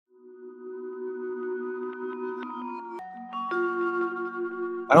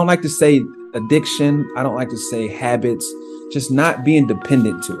I don't like to say addiction. I don't like to say habits, just not being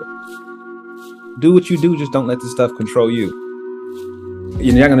dependent to it. Do what you do. Just don't let this stuff control you.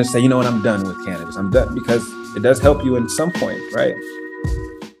 You're not going to say, you know what, I'm done with cannabis. I'm done, because it does help you in some point, right?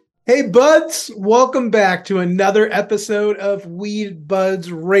 Hey, buds, welcome back to another episode of Weed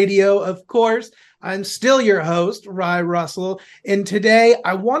Buds Radio. Of course, I'm still your host, Rye Russell, and today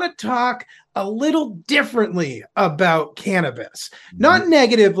I want to talk a little differently about cannabis. Not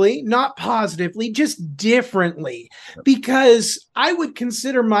negatively, not positively, just differently, because I would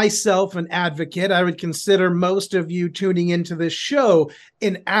consider myself an advocate. I would consider most of you tuning into this show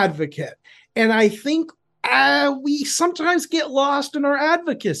an advocate. And I think we sometimes get lost in our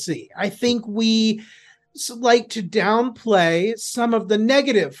advocacy. I think we like to downplay some of the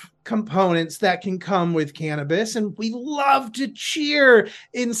negative components that can come with cannabis, and we love to cheer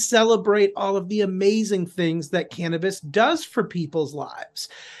and celebrate all of the amazing things that cannabis does for people's lives.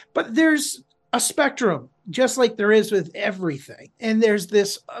 But there's a spectrum, just like there is with everything, and there's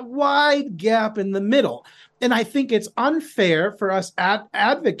this wide gap in the middle. And I think it's unfair for us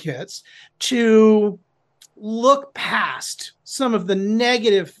advocates to look past some of the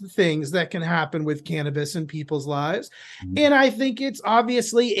negative things that can happen with cannabis in people's lives. And I think it's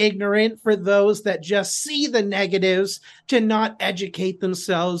obviously ignorant for those that just see the negatives to not educate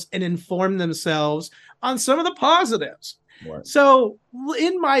themselves and inform themselves on some of the positives. Right. So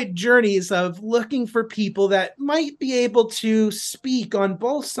in my journeys of looking for people that might be able to speak on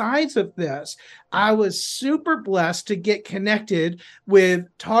both sides of this, I was super blessed to get connected with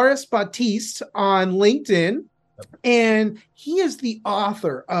Taras Batiste on LinkedIn. And he is the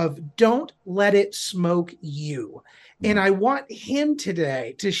author of Don't Let It Smoke You. And I want him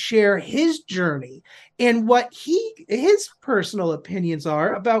today to share his journey and what his personal opinions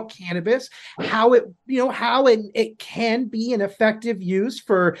are about cannabis, how it can be an effective use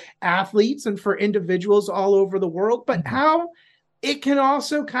for athletes and for individuals all over the world, but how it can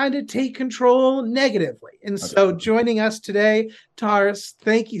also kind of take control negatively. And so joining us today, Taras,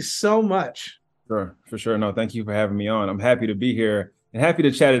 thank you so much. Sure, for sure. No, thank you for having me on. I'm happy to be here and happy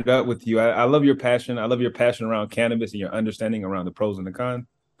to chat it up with you. I love your passion. I love your passion around cannabis and your understanding around the pros and the cons.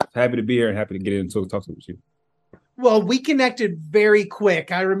 Happy to be here and happy to get into talk with you. Well, we connected very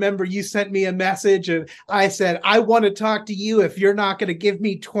quick. I remember you sent me a message and I said, I want to talk to you if you're not going to give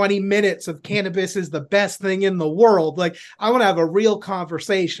me 20 minutes of cannabis is the best thing in the world. Like, I want to have a real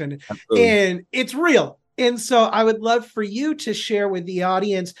conversation. Absolutely. And it's real. And so I would love for you to share with the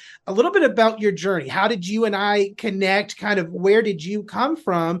audience a little bit about your journey. How did you and I connect? Kind of where did you come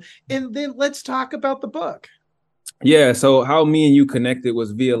from? And then let's talk about the book. Yeah, so how me and you connected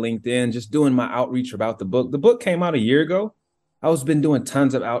was via LinkedIn, just doing my outreach about the book. The book came out a year ago. I was been doing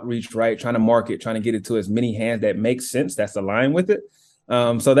tons of outreach, right? Trying to market, trying to get it to as many hands that make sense, that's aligned with it.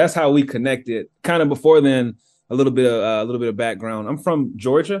 So that's how we connected. Kind of before then, a little bit of background. I'm from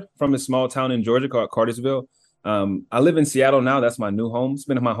Georgia, from a small town in Georgia called Cartersville. I live in Seattle now. That's my new home. It's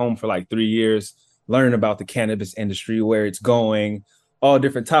been in my home for like 3 years, learning about the cannabis industry, where it's going, all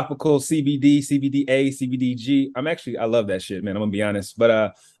different topical CBD, CBDA, CBDG. I love that shit, man. I'm gonna be honest,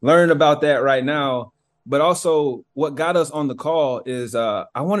 but learning about that right now. But also what got us on the call is I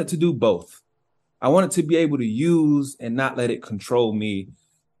wanted to do both. I wanted to be able to use and not let it control me.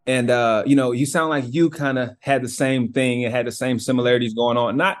 And, you sound like you kind of had the same thing and had the same similarities going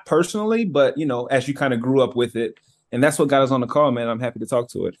on, not personally, but, as you kind of grew up with it. And that's what got us on the call, man. I'm happy to talk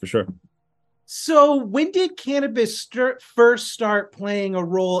to it for sure. So when did cannabis first start playing a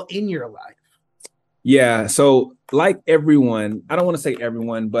role in your life? Yeah. So like everyone, I don't want to say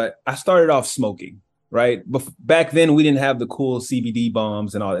everyone, but I started off smoking, right? Back then, we didn't have the cool CBD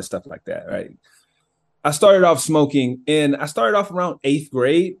bombs and all that stuff like that, right? I started off smoking, and I started off around 8th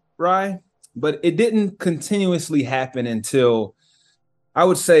grade, right? But it didn't continuously happen until I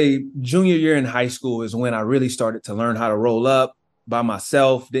would say junior year in high school is when I really started to learn how to roll up by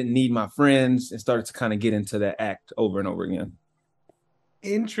myself, didn't need my friends, and started to kind of get into that act over and over again.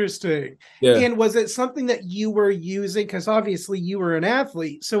 Interesting. Yeah. And was it something that you were using? Because obviously you were an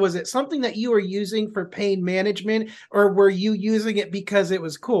athlete. So was it something that you were using for pain management, or were you using it because it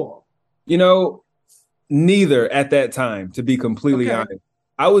was cool? Neither at that time, to be completely honest.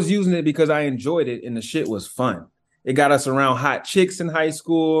 I was using it because I enjoyed it and the shit was fun. It got us around hot chicks in high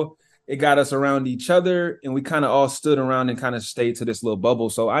school. It got us around each other, and we kind of all stood around and kind of stayed to this little bubble.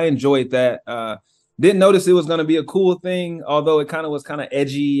 So I enjoyed that. Didn't notice it was going to be a cool thing, although it kind of was kind of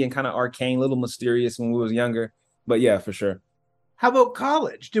edgy and kind of arcane, a little mysterious when we was younger. But yeah, for sure. How about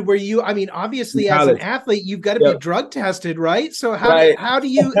college? Were you, I mean, In obviously as an college. athlete, you've got to be Yep. drug tested, right? So Right. how do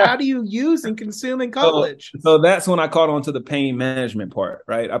you use and consume in So, college? so that's when I caught on to the pain management part,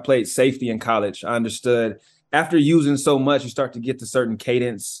 right? I played safety in college. I understood after using so much, you start to get to certain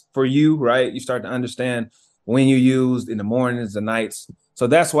cadence for you, right? You start to understand when you used in the mornings, the nights. So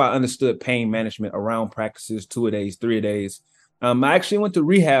that's why I understood pain management around practices, 2 a days, 3 a days. I actually went to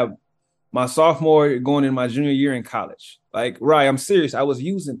rehab my sophomore going in my junior year in college. Like, right, I'm serious. I was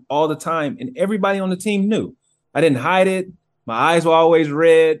using all the time, and everybody on the team knew. I didn't hide it. My eyes were always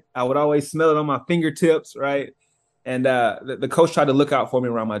red. I would always smell it on my fingertips, right? And the coach tried to look out for me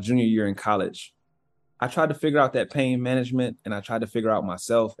around my junior year in college. I tried to figure out that pain management, and I tried to figure out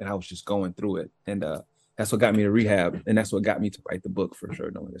myself, and I was just going through it. And that's what got me to rehab, and that's what got me to write the book for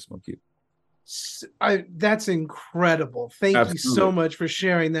sure. Don't let it smoke you. That's incredible. Thank you so Absolutely. much for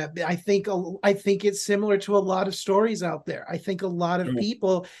sharing that. I think it's similar to a lot of stories out there. I think a lot of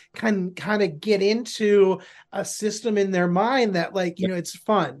people can kind of get into a system in their mind that, like, you know, it's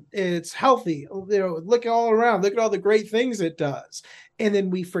fun, it's healthy. You know, look all around, look at all the great things it does. And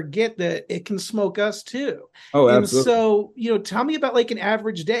then we forget that it can smoke us too. Oh, And absolutely. so, you know, tell me about like an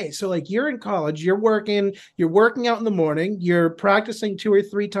average day. So like you're in college, you're working out in the morning, you're practicing 2 or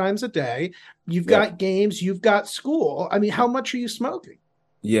 3 times a day. You've Yep. got games, you've got school. I mean, how much are you smoking?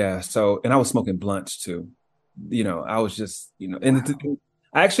 Yeah. So, and I was smoking blunts too. I was just, Wow.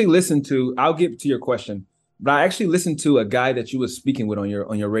 I actually listened to, I'll get to your question, but I actually listened to a guy that you were speaking with on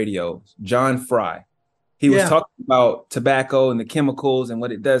your radio, John Fry. He was Yeah. talking about tobacco and the chemicals and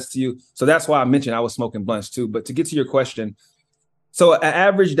what it does to you. So that's why I mentioned I was smoking blunts too. But to get to your question, so an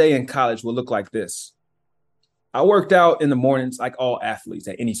average day in college will look like this. I worked out in the mornings like all athletes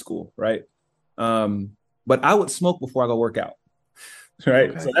at any school, right? But I would smoke before I go work out.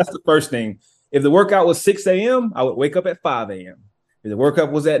 Right. So Okay. that's the first thing. If the workout was 6 a.m., I would wake up at 5 a.m. If the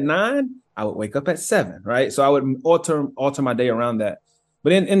workout was at 9, I would wake up at 7. Right. So I would alter my day around that.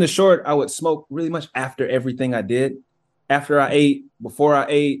 But in the short, I would smoke really much after everything I did. After I ate, before I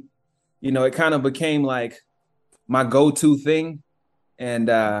ate, it kind of became like my go-to thing. And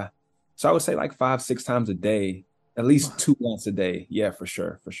so I would say like 5, 6 times a day, at least 2 once a day. Yeah, for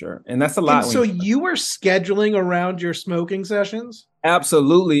sure, for sure. And that's a And lot so when you were scheduling around your smoking sessions?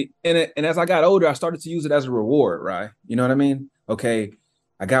 absolutely. And as I got older, I started to use it as a reward, right? You know what I mean? Okay,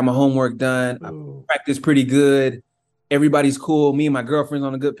 I got my homework done. I Ooh. practiced pretty good. Everybody's cool. Me and my girlfriend's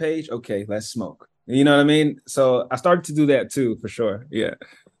on a good page. Okay, let's smoke. You know what I mean? So I started to do that too, for sure. Yeah.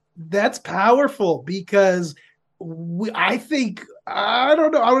 That's powerful because I think, I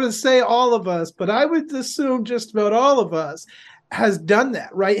don't know, I would say all of us, but I would assume just about all of us has done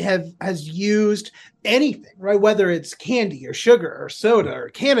that, right? Has used anything, right? Whether it's candy or sugar or soda or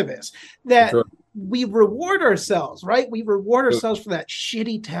cannabis, For that sure. we reward ourselves, right? We reward ourselves for that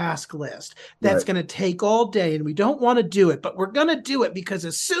shitty task list that's Right. going to take all day and we don't want to do it, but we're going to do it because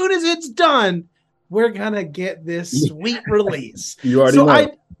as soon as it's done, we're going to get this sweet release. You already So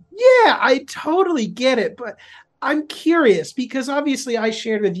know. yeah, I totally get it, but I'm curious because obviously I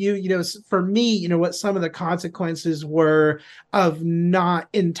shared with you, you know, for me, you know, what some of the consequences were of not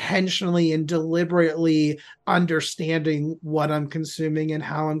intentionally and deliberately understanding what I'm consuming and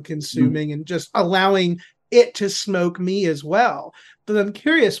how I'm consuming and just allowing it to smoke me as well. But I'm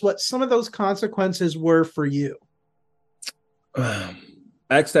curious what some of those consequences were for you.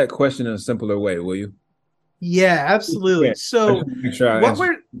 Ask that question in a simpler way, will you? Yeah, Yeah. absolutely. I just So, want to make sure I what answer.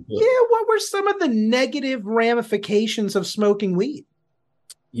 were what were some of the negative ramifications of smoking weed?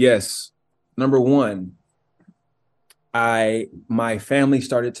 Yes. Number one, my family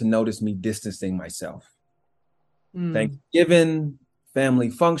started to notice me distancing myself. Mm, Thanksgiving, family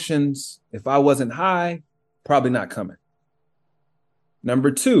functions, if I wasn't high, probably not coming.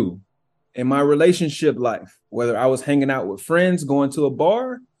 Number two, in my relationship life, whether I was hanging out with friends, going to a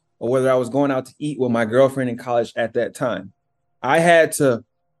bar, or whether I was going out to eat with my girlfriend in college at that time, I had to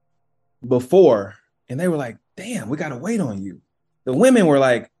before, and they were like, damn, we got to wait on you. The women were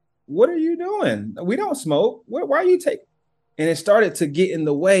like, what are you doing? We don't smoke. Why are you taking? And it started to get in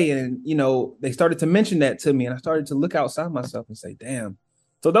the way. And, they started to mention that to me. And I started to look outside myself and say, damn.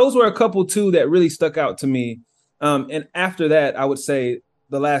 So those were a couple, too, that really stuck out to me. And after that, I would say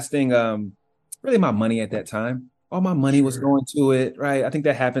the last thing, really my money at that time. All my money was sure. going to it, right? I think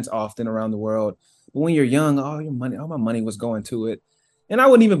that happens often around the world. But when you're young, all my money was going to it. And I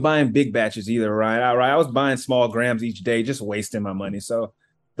wasn't even buying big batches either, right? I was buying small grams each day, just wasting my money. So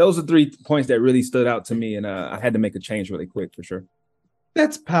those are 3 points that really stood out to me, and I had to make a change really quick for sure.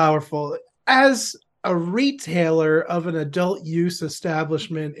 That's powerful. As a retailer of an adult use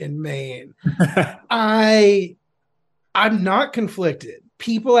establishment in Maine, I I'm not conflicted.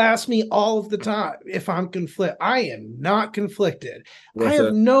 People ask me all of the time if I'm conflicted. I am not conflicted. Well I have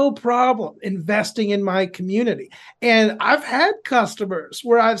said. no problem investing in my community. And I've had customers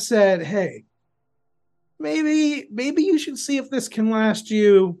where I've said, hey, maybe you should see if this can last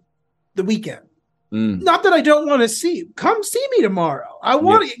you the weekend. Mm, Not that I don't want to see you. Come see me tomorrow. I yeah,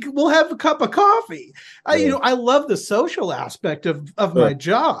 want to, we'll have a cup of coffee. yeah, I love the social aspect of sure. my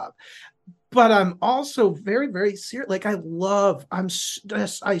job, but I'm also very, very serious. Like I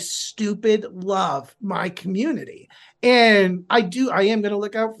stupid love my community, and I am going to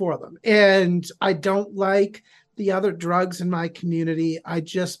look out for them. And I don't like the other drugs in my community. I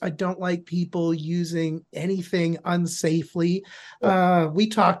don't like people using anything unsafely. Yeah, We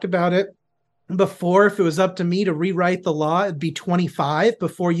talked about it before. If it was up to me to rewrite the law, it'd be 25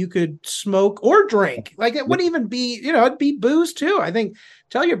 before you could smoke or drink. Like it yeah, wouldn't even be, it'd be booze too. I think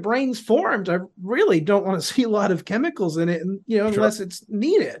till your brain's formed, I really don't want to see a lot of chemicals in it, and sure. unless it's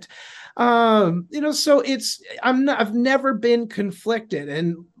needed. So I've never been conflicted.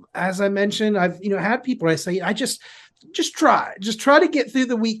 And as I mentioned, I've had people I say, just try to get through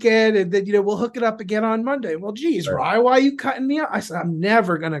the weekend, and then we'll hook it up again on Monday. Well, geez, Right. Rye, why are you cutting me off? I said, I'm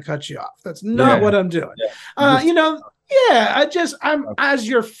never gonna cut you off. That's not Yeah, what I'm doing. yeah. uh Just you know yeah, I'm as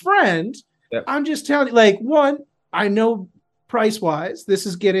your friend. yeah, I'm just telling you, like, one, I know price wise this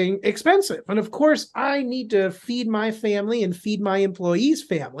is getting expensive, and of course I need to feed my family and feed my employees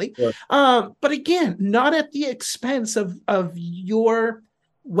family. sure. But again, not at the expense of your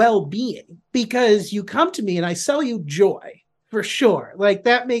well-being, because you come to me and I sell you joy for sure. Like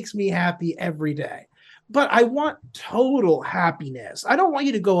that makes me happy every day. But I want total happiness. I don't want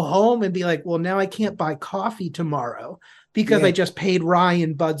you to go home and be like, well, now I can't buy coffee tomorrow because I Yeah, just paid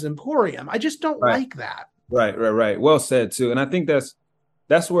Ryan Bud's Emporium. I just don't right, like that. right. Well said too. And I think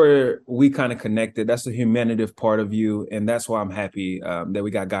that's where we kind of connected. That's the humanitive part of you, and that's why I'm happy that we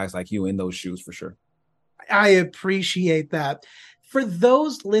got guys like you in those shoes for sure. I appreciate that. For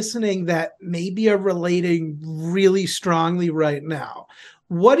those listening that maybe are relating really strongly right now,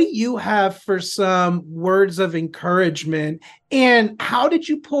 what do you have for some words of encouragement? And how did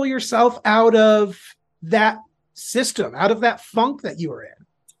you pull yourself out of that system, out of that funk that you were in?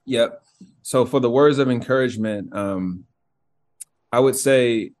 Yep. So for the words of encouragement, I would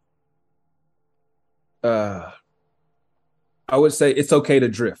say, uh, I would say it's okay to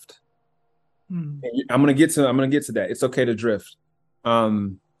drift. Hmm. I'm gonna get to that. It's okay to drift.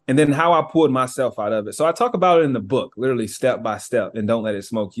 And then how I pulled myself out of it. So I talk about it in the book, literally step by step, and don't let it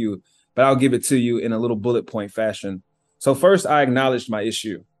smoke you. But I'll give it to you in a little bullet point fashion. So first, I acknowledged my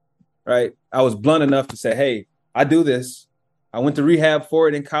issue. Right? I was blunt enough to say, "Hey, I do this. I went to rehab for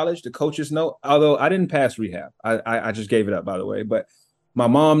it in college. The coaches know, although I didn't pass rehab. I just gave it up, by the way. But my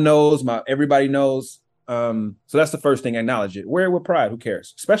mom knows, my everybody knows. So that's the first thing. Acknowledge it. Wear it with pride. Who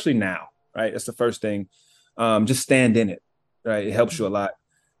cares? Especially now, right? That's the first thing. Just stand in it, right? It helps you a lot.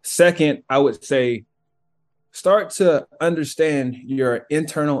 Second, I would say start to understand your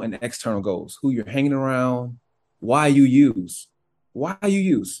internal and external goals, who you're hanging around, why you use, why you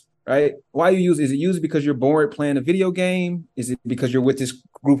use, right? Why you use, is it used because you're bored playing a video game? Is it because you're with this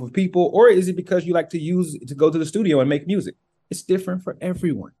group of people? Or is it because you like to use to go to the studio and make music? It's different for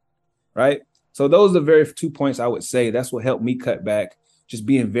everyone, right? So those are the very 2 points I would say. That's what helped me cut back, just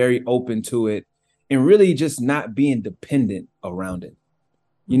being very open to it and really just not being dependent around it.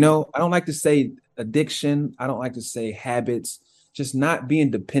 I don't like to say addiction. I don't like to say habits, just not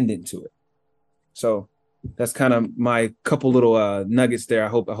being dependent to it. So that's kind of my couple little nuggets there. I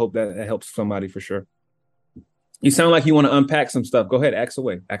hope that helps somebody for sure. You sound like you want to unpack some stuff. Go ahead, axe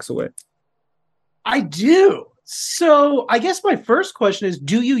away. Axe away. I do. So I guess my first question is,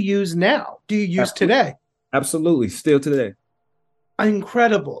 do you use now? Do you use Absolutely. today? Absolutely. Still today.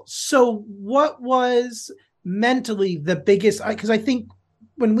 Incredible. So what was mentally the biggest, because I think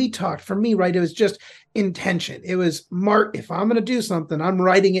when we talked, for me, right, it was just intention. It was, Mark, if I'm going to do something, I'm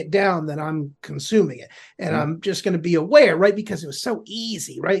writing it down, then I'm consuming it, and Mhm. I'm just going to be aware, right? Because it was so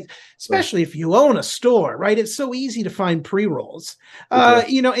easy, right? Sure. Especially if you own a store, right? It's so easy to find pre-rolls. Yeah.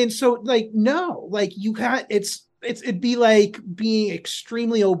 And so, like, no, like, you got, it'd be like being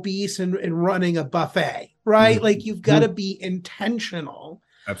extremely obese and running a buffet, right? Mhm. Like, you've got to Mhm. be intentional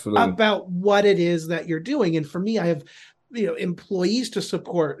Absolutely. about what it is that you're doing. And for me, I have employees to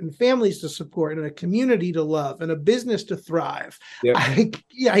support and families to support and a community to love and a business to thrive. Yep.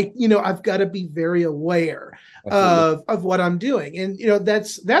 I've got to be very aware Absolutely. of what I'm doing. And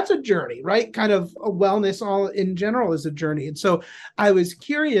that's a journey, right? Kind of a wellness all in general is a journey. And so I was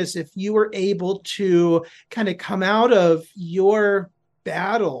curious if you were able to kind of come out of your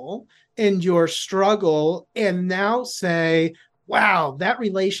battle and your struggle and now say, wow, that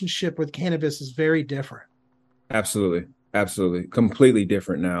relationship with cannabis is very different. Absolutely. Absolutely. Completely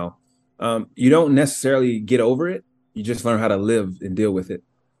different now. You don't necessarily get over it. You just learn how to live and deal with it.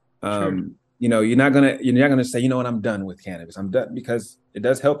 Sure. You're not gonna say, you know what, I'm done with cannabis. I'm done, because it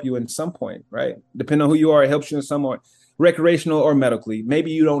does help you in some point, right? Depending on who you are, it helps you in some way, recreational or medically.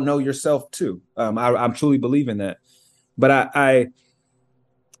 Maybe you don't know yourself too. I'm truly believe in that. But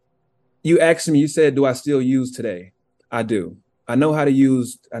you asked me, you said, do I still use today? I do. I know how to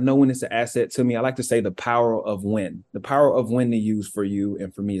use, I know when it's an asset to me. I like to say the power of when to use for you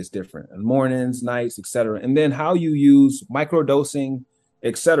and for me is different. And mornings, nights, etc. And then how you use microdosing,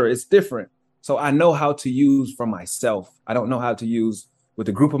 etc. It's different. So I know how to use for myself. I don't know how to use with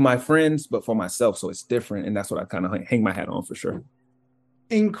a group of my friends, but for myself. So it's different. And that's what I kind of hang my hat on for sure.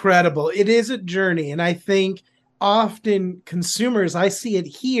 Incredible. It is a journey. And I think often consumers, I see it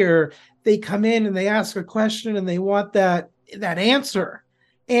here, they come in and they ask a question and they want that answer.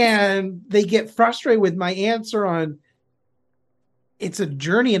 And they get frustrated with my answer on it's a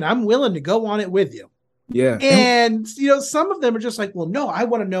journey and I'm willing to go on it with you. Yeah. And some of them are just like, well, no, I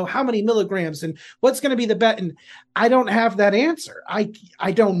want to know how many milligrams and what's going to be the bet. And I don't have that answer. I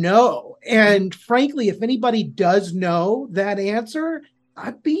don't know. And frankly, if anybody does know that answer,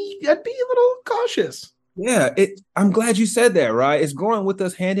 I'd be a little cautious. Yeah. I'm glad you said that, right? It's growing with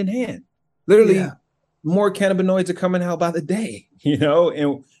us hand in hand. Literally, Yeah. more cannabinoids are coming out by the day,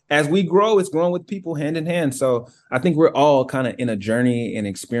 and as we grow, it's growing with people hand in hand. So I think we're all kind of in a journey and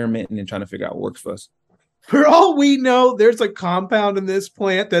experimenting and trying to figure out what works for us. For all we know, there's a compound in this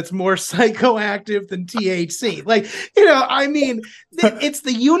plant that's more psychoactive than THC. It's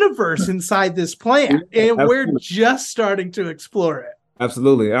the universe inside this plant, and we're just starting to explore it.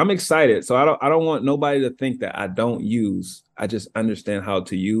 Absolutely. I'm excited. So I don't want nobody to think that I don't use. I just understand how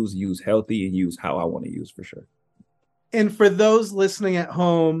to use healthy, and use how I want to use for sure. And for those listening at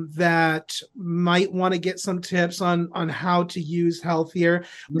home that might want to get some tips on how to use healthier,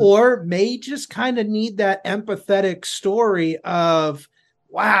 or may just kind of need that empathetic story of,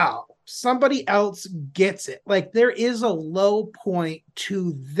 wow, somebody else gets it. Like there is a low point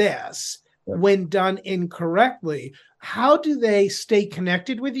to this when done incorrectly. How do they stay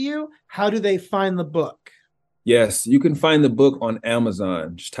connected with you? How do they find the book? Yes, you can find the book on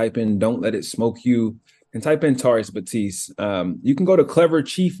Amazon. Just type in "Don't Let It Smoke You" and type in Taurus Batiste. You can go to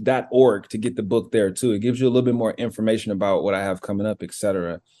cleverchief.org to get the book there too. It gives you a little bit more information about what I have coming up,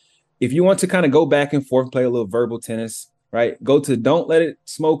 etc. If you want to kind of go back and forth, play a little verbal tennis, right? Go to don't let it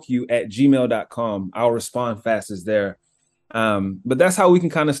smoke you at gmail.com. I'll respond fastest there. But that's how we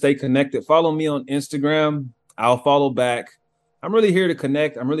can kind of stay connected. Follow me on Instagram. I'll follow back. I'm really here to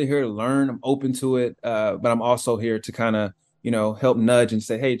connect. I'm really here to learn. I'm open to it. But I'm also here to kind of, help nudge and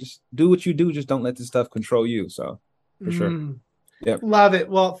say, hey, just do what you do. Just don't let this stuff control you. So for sure. Yep. Love it.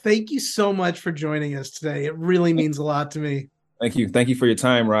 Well, thank you so much for joining us today. It really means a lot to me. Thank you. Thank you for your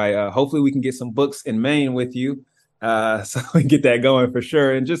time, Rye. Hopefully we can get some books in Maine with you. So we can get that going for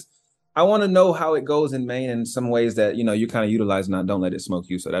sure. And just, I want to know how it goes in Maine in some ways that, you kind of utilize not Don't Let It Smoke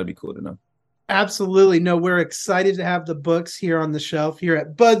You. So that'd be cool to know. Absolutely. No, we're excited to have the books here on the shelf here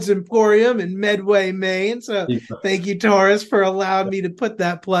at Bud's Emporium in Medway, Maine. So thank you, Taurus, for allowing me to put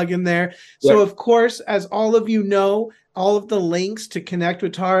that plug in there. So, of course, as all of you know, all of the links to connect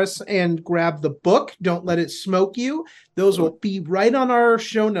with Taurus and grab the book, Don't Let It Smoke You, those will be right on our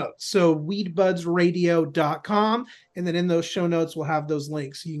show notes. So weedbudsradio.com. And then in those show notes, we'll have those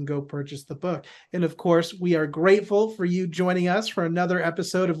links so you can go purchase the book. And of course, we are grateful for you joining us for another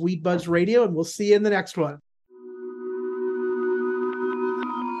episode of Weed Buds Radio, and we'll see you in the next one.